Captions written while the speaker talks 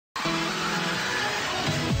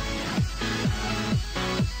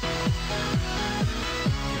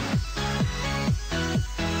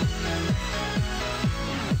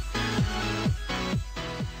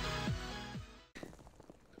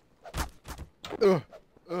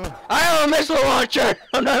I have a missile launcher!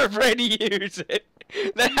 I'm not afraid to use it.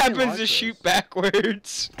 That happens to shoot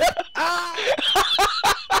backwards.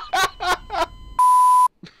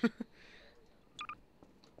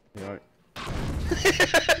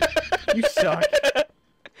 You suck.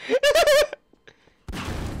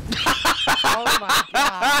 Oh my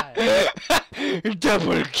god.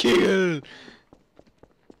 Double kill.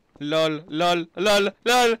 Lol, lol, lol,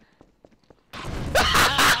 lol.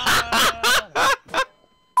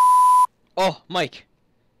 Oh, Mike.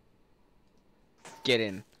 Get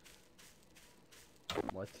in.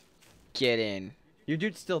 What? Get in. Your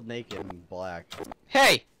dude's still naked and black.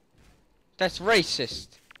 Hey! That's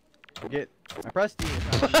racist. Get. I pressed E.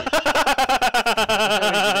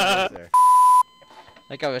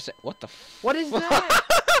 Like I was saying, what the f— What is that?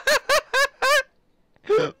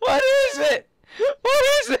 What is it? What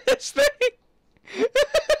is this thing?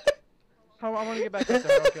 I want to get back up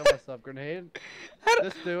there. I'll kill myself. Grenade.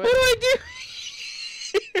 Just do it. What do I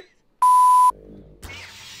do?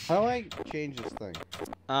 How do I change this thing?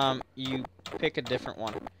 You pick a different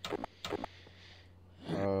one.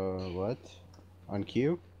 What? On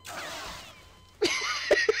Q?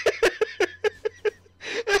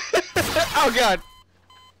 Oh god!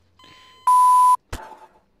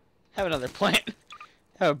 Have another plant.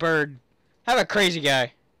 Have a bird. Have a crazy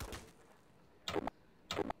guy.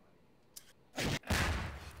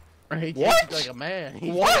 He What? takes it like a man. He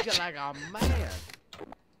What? takes it like a man.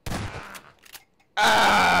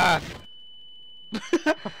 Ah!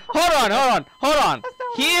 Hold on, hold on, hold on.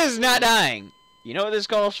 He is not dying. You know what this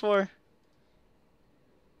calls for?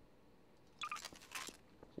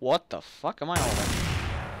 What the fuck am I holding?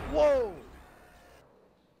 Whoa!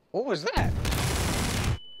 What was that?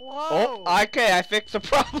 Whoa! Oh, okay, I fixed the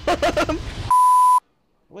problem.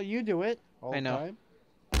 Well, you do it all I know.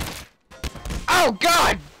 the time. Oh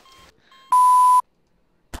god!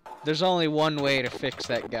 There's only one way to fix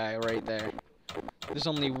that guy right there. There's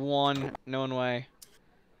only one known way.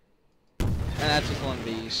 And that's with one of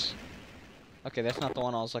these. Okay, that's not the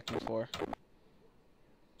one I was looking for.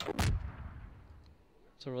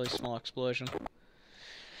 It's a really small explosion.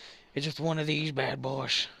 It's just one of these bad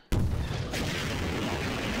boys.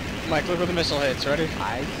 Mike, look where the missile hits. Ready?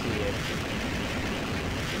 I see it.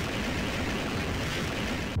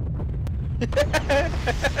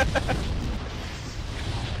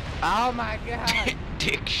 Oh my god!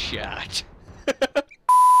 Dick shot.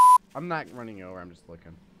 I'm not running over, I'm just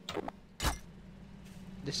looking.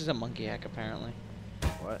 This is a monkey hack, apparently.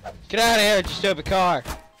 What? Get out of here, it's a stupid car.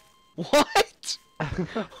 What?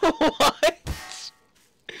 What?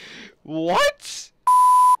 What?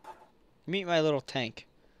 Meet my little tank.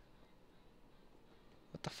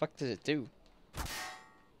 What the fuck does it do?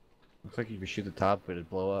 Looks like if you shoot the top, it'd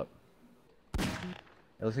blow up.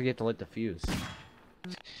 It looks like you have to light the fuse.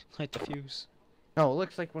 Light the fuse. No, it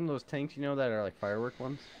looks like one of those tanks, you know, that are like firework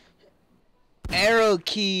ones. Arrow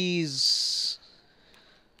keys.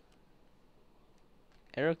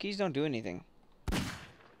 Arrow keys don't do anything.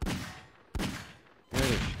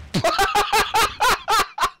 Really?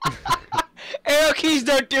 Arrow keys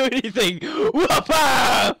don't do anything.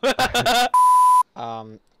 Whoop-ah!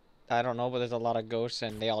 I don't know, but there's a lot of ghosts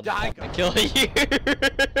and they all just want to kill you.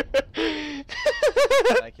 Did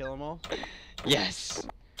I kill them all? Yes.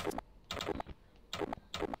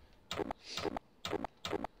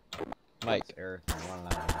 Mike, They're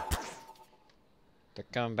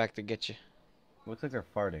coming back to get you. looks like they're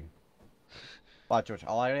farting. Watch, watch.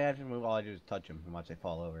 All I have to move, all I do is touch them and watch they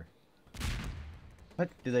fall over. What?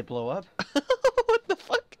 Did they blow up? What the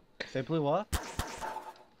fuck? They blew up?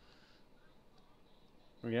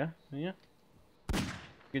 Yeah? Yeah?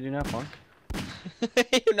 You do not funk?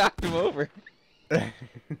 You knocked him over.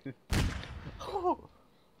 Oh!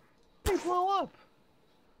 They blow up!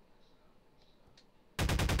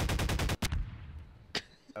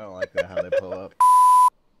 I don't like that, how they blow up.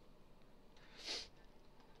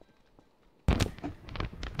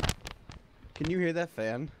 Can you hear that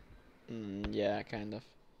fan? Yeah, kind of.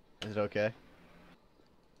 Is it okay?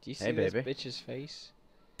 Do you see Hey, this baby. bitch's face?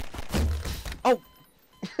 Oh!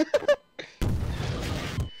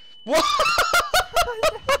 What?